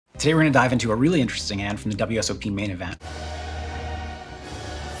Today we're going to dive into a really interesting hand from the WSOP main event,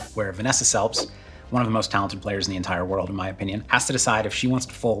 where Vanessa Selbst, one of the most talented players in the entire world in my opinion, has to decide if she wants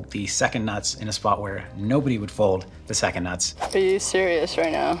to fold the second nuts in a spot where nobody would fold the second nuts. Are you serious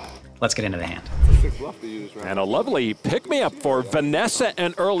right now? Let's get into the hand. And a lovely pick-me-up for Vanessa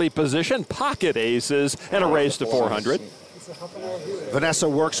in early position, pocket aces, and a raise to 400. Vanessa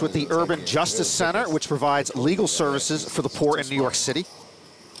works with the Urban Justice Center, which provides legal services for the poor in New York City.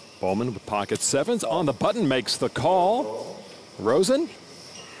 Baumann with pocket sevens on the button makes the call. Rosen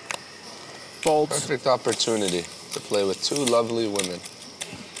folds. Perfect opportunity to play with two lovely women.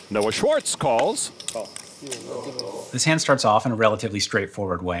 Noah Schwartz calls. This hand starts off in a relatively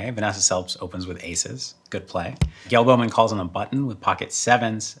straightforward way. Vanessa Selbst opens with aces. Good play. Gaelle Baumann calls on the button with pocket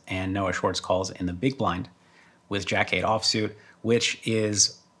sevens, and Noah Schwartz calls in the big blind with Jack-8 offsuit, which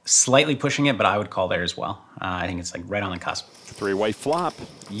is slightly pushing it, but I would call there as well. I think it's like right on the cusp. Three-way flop.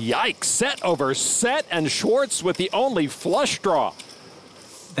 Yikes, set over set, and Schwartz with the only flush draw.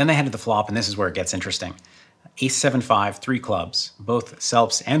 Then they head to the flop, and this is where it gets interesting. Ace 7-5, three clubs. Both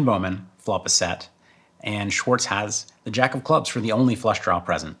Selbst and Baumann flop a set, and Schwartz has the jack of clubs for the only flush draw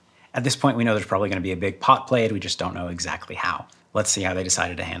present. At this point, we know there's probably going to be a big pot played. We just don't know exactly how. Let's see how they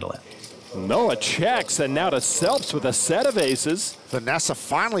decided to handle it. Noah checks, and now to Selbst with a set of aces. Vanessa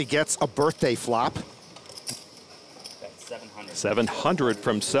finally gets a birthday flop. 700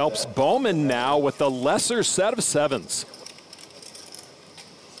 from Selbst. Baumann now with the lesser set of sevens.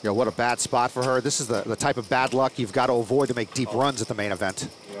 You know, what a bad spot for her. This is the type of bad luck you've got to avoid to make deep runs at the main event.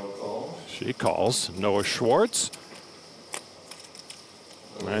 She calls. Noah Schwartz.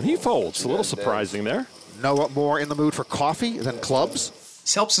 And he folds. A little surprising there. Noah more in the mood for coffee than clubs.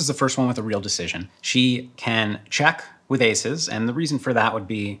 Selbst is the first one with a real decision. She can check with aces, and the reason for that would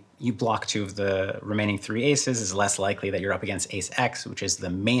be you block two of the remaining three aces is less likely that you're up against ace X, which is the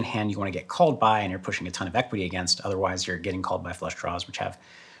main hand you want to get called by and you're pushing a ton of equity against. Otherwise, you're getting called by flush draws, which have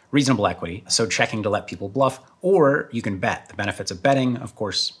reasonable equity. So checking to let people bluff, or you can bet. The benefits of betting, of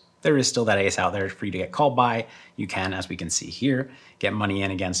course, there is still that ace out there for you to get called by. You can, as we can see here, get money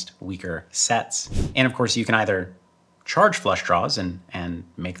in against weaker sets. And of course, you can either charge flush draws and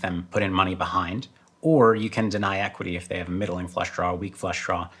make them put in money behind, or you can deny equity if they have a middling flush draw, weak flush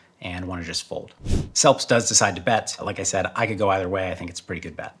draw, and want to just fold. Selbst does decide to bet. Like I said, I could go either way. I think it's a pretty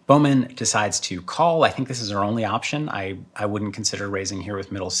good bet. Baumann decides to call. I think this is her only option. I wouldn't consider raising here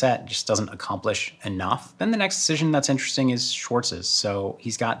with middle set. It just doesn't accomplish enough. Then the next decision that's interesting is Schwartz's. So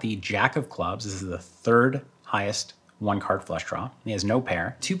he's got the jack of clubs. This is the third highest one card flush draw. He has no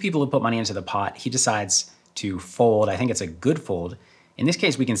pair. Two people who put money into the pot. He decides to fold. I think it's a good fold. In this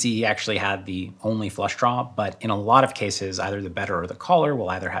case, we can see he actually had the only flush draw, but in a lot of cases, either the better or the caller will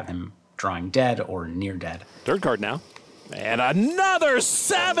either have him drawing dead or near dead. Third card now. And another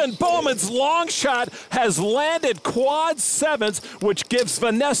seven. Baumann's long shot has landed quad sevens, which gives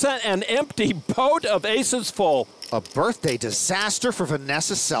Vanessa an empty boat of aces full. A birthday disaster for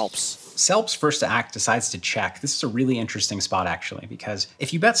Vanessa Selbst. Selbst, first to act, decides to check. This is a really interesting spot, actually, because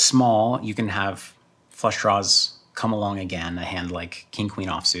if you bet small, you can have flush draws come along again, a hand like king-queen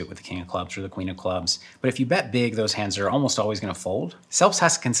offsuit with the king of clubs or the queen of clubs. But if you bet big, those hands are almost always going to fold. Selbst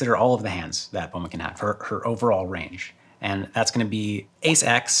has to consider all of the hands that Baumann can have, her overall range. And that's going to be ace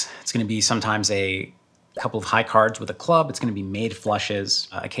X. It's going to be sometimes a couple of high cards with a club. It's going to be made flushes,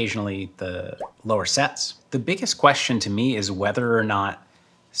 occasionally the lower sets. The biggest question to me is whether or not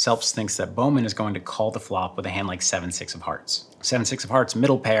Selbst thinks that Baumann is going to call the flop with a hand like 7-6 of hearts. 7-6 of hearts,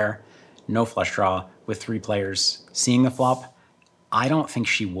 middle pair, no flush draw, with three players seeing the flop. I don't think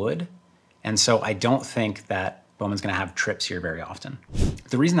she would. And so I don't think that Baumann's gonna have trips here very often.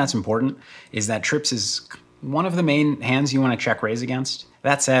 The reason that's important is that trips is one of the main hands you wanna check raise against.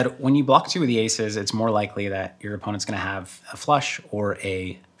 That said, when you block two of the aces, it's more likely that your opponent's gonna have a flush or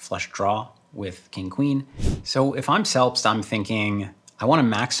a flush draw with king-queen. So if I'm Selbst, I'm thinking, I want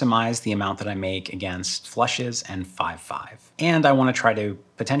to maximize the amount that I make against flushes and 5-5. And I want to try to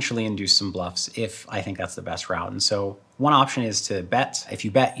potentially induce some bluffs if I think that's the best route. And so one option is to bet. If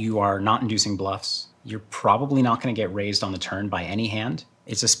you bet, you are not inducing bluffs. You're probably not going to get raised on the turn by any hand.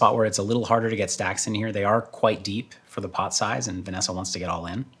 It's a spot where it's a little harder to get stacks in here. They are quite deep for the pot size, and Vanessa wants to get all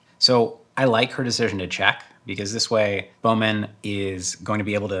in. So I like her decision to check, because this way Baumann is going to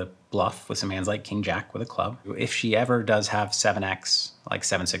be able to bluff with some hands like King Jack with a club. If she ever does have 7x, like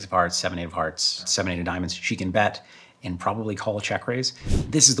 7-6 of hearts, 7-8 of hearts, 7-8 of diamonds, she can bet and probably call a check raise.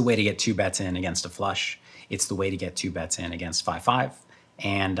 This is the way to get two bets in against a flush. It's the way to get two bets in against 5-5,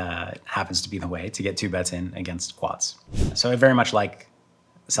 and it happens to be the way to get two bets in against quads. So I very much like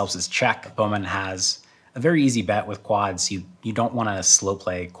Selbst's check. Baumann has a very easy bet with quads. You don't want to slow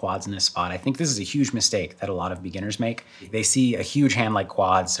play quads in this spot. I think this is a huge mistake that a lot of beginners make. They see a huge hand like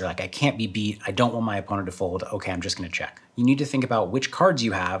quads. They're like, I can't be beat. I don't want my opponent to fold. Okay, I'm just going to check. You need to think about which cards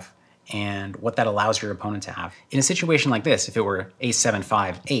you have and what that allows your opponent to have. In a situation like this, if it were ace, 7,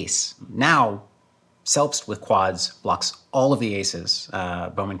 5, ace, now Selbst with quads blocks all of the aces.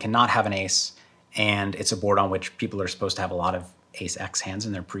 Baumann cannot have an ace, and it's a board on which people are supposed to have a lot of ace-x hands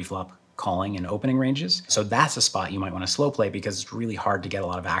in their pre-flop calling and opening ranges. So that's a spot you might want to slow play because it's really hard to get a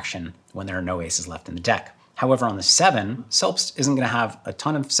lot of action when there are no aces left in the deck. However, on the 7, Selbst isn't going to have a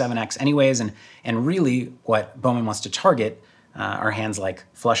ton of 7x anyways, and really what Baumann wants to target are hands like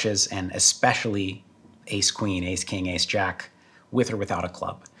flushes and especially ace-queen, ace-king, ace-jack, with or without a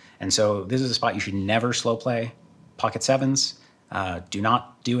club. And so this is a spot you should never slow play pocket 7s. Do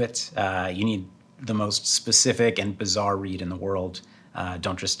not do it. You need the most specific and bizarre read in the world.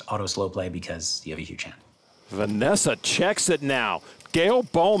 Don't just auto slow play because you have a huge hand. Vanessa checks it now. Gaelle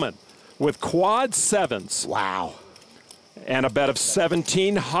Baumann with quad 7s. Wow. And a bet of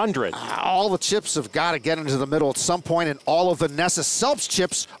 1,700. All the chips have got to get into the middle at some point, and all of Vanessa Selbst's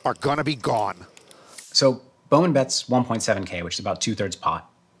chips are going to be gone. So Baumann bets 1.7K, which is about 2/3 pot.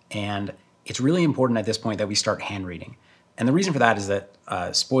 And it's really important at this point that we start hand reading. And the reason for that is that,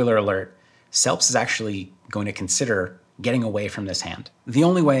 spoiler alert, Selbst is actually going to consider getting away from this hand. The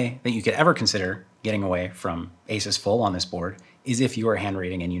only way that you could ever consider getting away from aces full on this board is if you are hand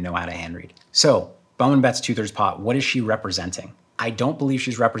reading and you know how to hand read. So Baumann bets 2/3 pot. What is she representing? I don't believe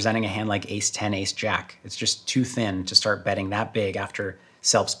she's representing a hand like ace 10, ace jack. It's just too thin to start betting that big after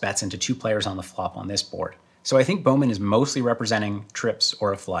Selbst bets into 2 players on the flop on this board. So I think Baumann is mostly representing trips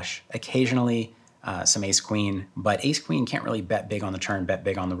or a flush, occasionally some ace queen, but ace queen can't really bet big on the turn, bet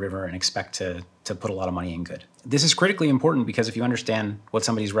big on the river, and expect to put a lot of money in good. This is critically important because if you understand what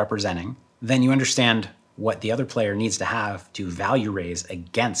somebody's representing, then you understand what the other player needs to have to value raise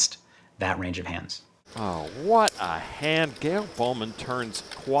against that range of hands. Oh, what a hand. Gaelle Baumann turns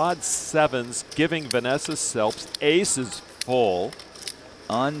quad 7s, giving Vanessa Selbst aces full.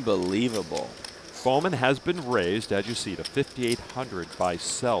 Unbelievable. Baumann has been raised, as you see, to 5,800 by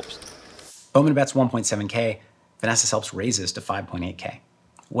Selbst. Baumann bets 1.7K. Vanessa Selbst raises to 5.8K.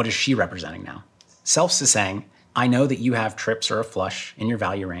 What is she representing now? Selbst is saying, I know that you have trips or a flush in your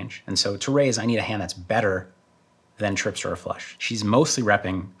value range, and so to raise, I need a hand that's better than trips or a flush. She's mostly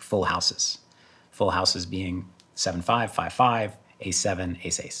repping full houses. Full houses being 7-5, 5-5, ace-7,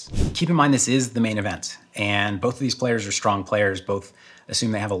 ace-ace. Keep in mind this is the main event, and both of these players are strong players. Both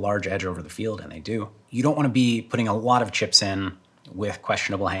assume they have a large edge over the field, and they do. You don't want to be putting a lot of chips in with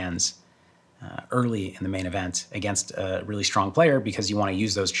questionable hands early in the main event against a really strong player because you want to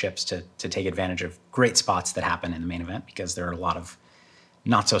use those chips to take advantage of great spots that happen in the main event because there are a lot of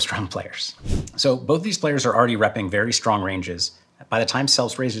not so strong players. So both these players are already repping very strong ranges. By the time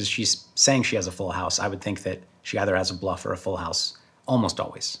Selbst raises, she's saying she has a full house. I would think that she either has a bluff or a full house, almost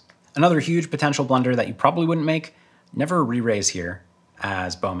always. Another huge potential blunder that you probably wouldn't make, never re-raise here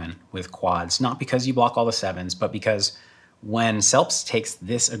as Baumann with quads, not because you block all the 7s, but because when Selbst takes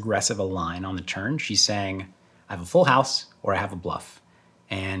this aggressive a line on the turn, she's saying, I have a full house or I have a bluff.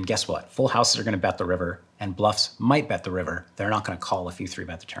 And guess what? Full houses are going to bet the river and bluffs might bet the river. They're not going to call if you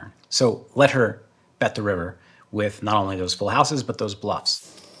 3-bet the turn. So let her bet the river with not only those full houses, but those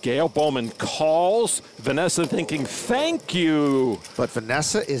bluffs. Gaelle Baumann calls. Vanessa thinking, thank you. But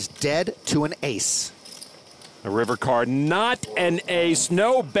Vanessa is dead to an ace. A river card, not an ace.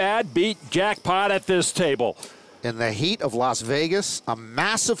 No bad beat jackpot at this table. In the heat of Las Vegas, a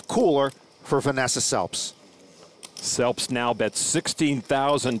massive cooler for Vanessa Selbst. Selbst now bets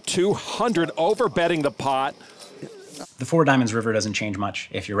 16,200, over betting the pot. The 4 diamonds river doesn't change much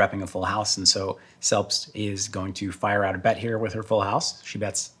if you're repping a full house, and so Selbst is going to fire out a bet here with her full house. She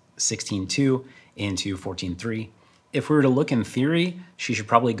bets 16-2 into 14-3. If we were to look in theory, she should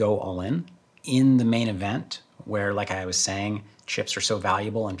probably go all in the main event where, like I was saying, chips are so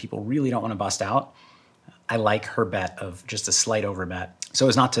valuable and people really don't want to bust out. I like her bet of just a slight overbet. So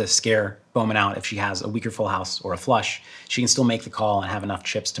as not to scare Baumann out if she has a weaker full house or a flush, she can still make the call and have enough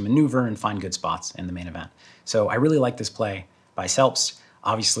chips to maneuver and find good spots in the main event. So I really like this play by Selbst.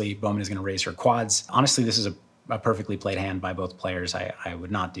 Obviously, Baumann is going to raise her quads. Honestly, this is a perfectly played hand by both players. I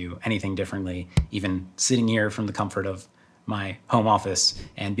would not do anything differently, even sitting here from the comfort of my home office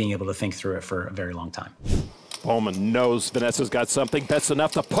and being able to think through it for a very long time. Baumann knows Vanessa's got something. Bets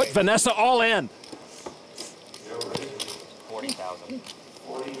enough to put Vanessa all in. 40,000.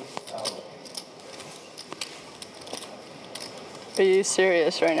 Are you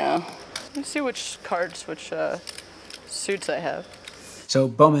serious right now? Let me see which cards, which suits I have. So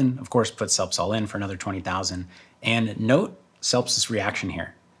Baumann, of course, puts Selbst all in for another 20,000. And note Selbst's reaction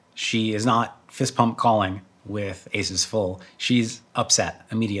here. She is not fist pump calling with aces full. She's upset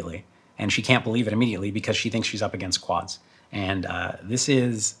immediately. And she can't believe it immediately because she thinks she's up against quads. And this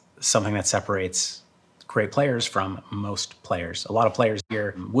is something that separates great players from most players. A lot of players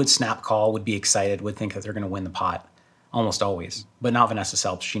here would snap call, would be excited, would think that they're going to win the pot almost always. But not Vanessa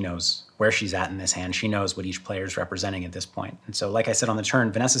Selbst. She knows where she's at in this hand. She knows what each player is representing at this point. And so, like I said on the turn,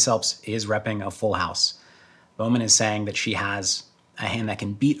 Vanessa Selbst is repping a full house. Baumann is saying that she has a hand that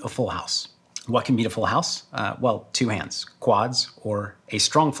can beat a full house. What can beat a full house? Well, two hands, quads, or a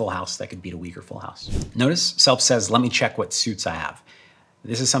strong full house that could beat a weaker full house. Notice Selbst says, let me check what suits I have.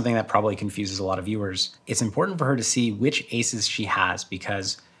 This is something that probably confuses a lot of viewers. It's important for her to see which aces she has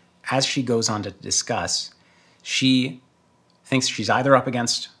because as she goes on to discuss, she thinks she's either up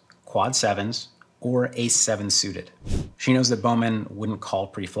against quad sevens or ace seven suited. She knows that Baumann wouldn't call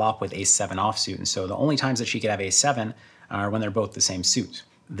pre-flop with ace seven offsuit, and so the only times that she could have ace seven are when they're both the same suit.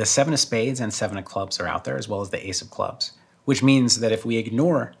 The seven of spades and seven of clubs are out there, as well as the ace of clubs, which means that if we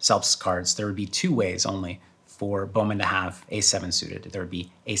ignore Selbst's cards, there would be two ways only for Baumann to have ace seven suited. There would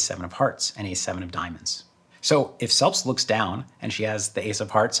be ace seven of hearts and ace seven of diamonds. So if Selbst looks down and she has the ace of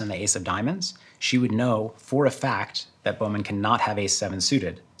hearts and the ace of diamonds, she would know for a fact that Baumann cannot have ace seven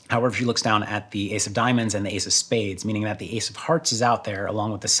suited. However, if she looks down at the ace of diamonds and the ace of spades, meaning that the ace of hearts is out there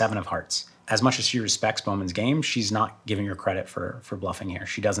along with the seven of hearts, as much as she respects Baumann's game, she's not giving her credit for bluffing here.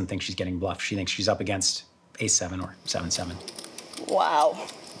 She doesn't think she's getting bluffed. She thinks she's up against ace seven or 7-7. Wow.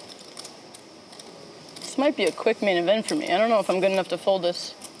 This might be a quick main event for me. I don't know if I'm good enough to fold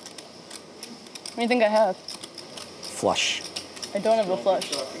this. What do you think I have? Flush. I don't have a flush.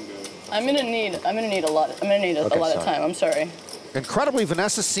 I'm gonna need a lot. I'm gonna need a lot of time. I'm sorry. Incredibly,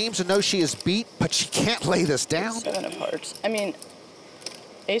 Vanessa seems to know she is beat, but she can't lay this down. Seven of hearts. I mean,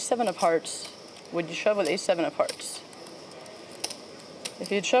 ace seven of hearts. Would you shove with ace seven of hearts?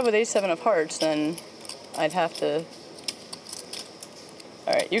 If you'd shove with ace seven of hearts, then I'd have to.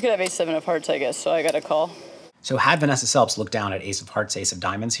 All right, you could have ace seven of hearts, I guess. So I got a call. So had Vanessa Selbst looked down at ace of hearts, ace of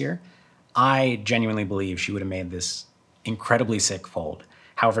diamonds here, I genuinely believe she would have made this incredibly sick fold.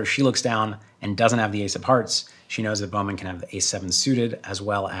 However, if she looks down and doesn't have the ace of hearts, she knows that Baumann can have the ace seven suited as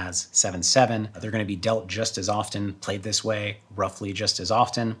well as 7-7. They're going to be dealt just as often, played this way, roughly just as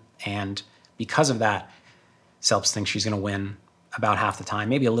often. And because of that, Selbst thinks she's going to win about half the time,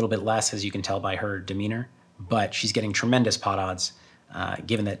 maybe a little bit less, as you can tell by her demeanor. But she's getting tremendous pot odds,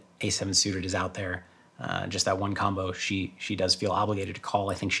 given that ace seven suited is out there. Just that one combo, she does feel obligated to call.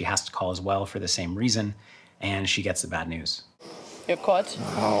 I think she has to call as well for the same reason, and she gets the bad news. You have quads?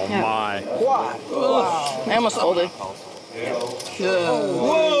 Oh, my. Wow. I almost folded. Whoa!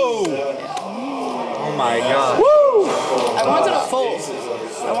 Oh my God. Woo! I wanted to fold.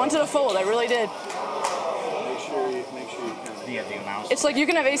 I wanted to fold. I really did. Make sure you count. It's like you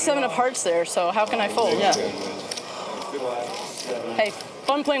can have ace seven of hearts there, so how can I fold? Yeah. Hey,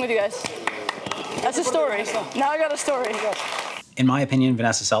 fun playing with you guys. That's a story. Now I got a story. In my opinion,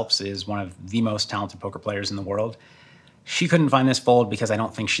 Vanessa Selbst is one of the most talented poker players in the world. She couldn't find this fold because I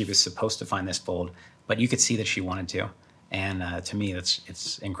don't think she was supposed to find this fold, but you could see that she wanted to. And to me,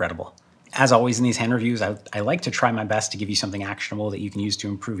 it's incredible. As always in these hand reviews, I like to try my best to give you something actionable that you can use to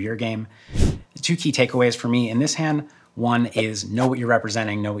improve your game. The two key takeaways for me in this hand, one is know what you're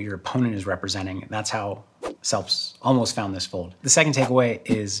representing, know what your opponent is representing. That's how Selbst almost found this fold. The second takeaway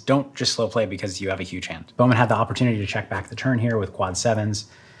is don't just slow play because you have a huge hand. Baumann had the opportunity to check back the turn here with quad sevens.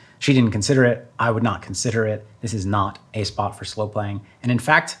 She didn't consider it. I would not consider it. This is not a spot for slow playing. And in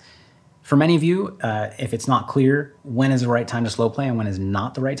fact, for many of you, if it's not clear when is the right time to slow play and when is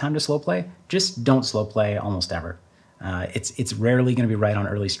not the right time to slow play, just don't slow play almost ever. It's rarely going to be right on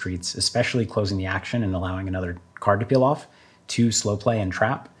early streets, especially closing the action and allowing another card to peel off to slow play and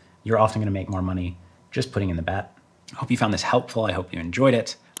trap. You're often going to make more money just putting in the bet. I hope you found this helpful. I hope you enjoyed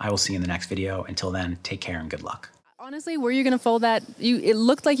it. I will see you in the next video. Until then, take care and good luck. Honestly, were you going to fold that? It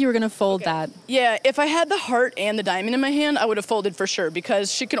looked like you were going to fold that. Yeah, if I had the heart and the diamond in my hand, I would have folded for sure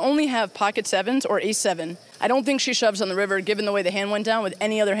because she can only have pocket sevens or ace seven. I don't think she shoves on the river, given the way the hand went down, with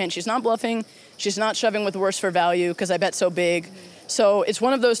any other hand. She's not bluffing. She's not shoving with worse for value because I bet so big. So it's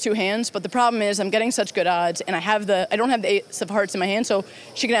one of those two hands, but the problem is I'm getting such good odds, and I don't have the ace of hearts in my hand, so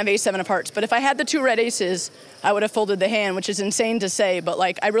she can have ace seven of hearts. But if I had the two red aces, I would have folded the hand, which is insane to say, but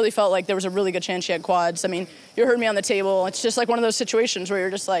like I really felt like there was a really good chance she had quads. I mean, you heard me on the table. It's just like one of those situations where you're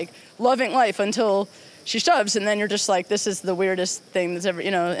just like loving life until she shoves, and then you're just like, this is the weirdest thing that's ever,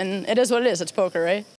 and it is what it is. It's poker, right?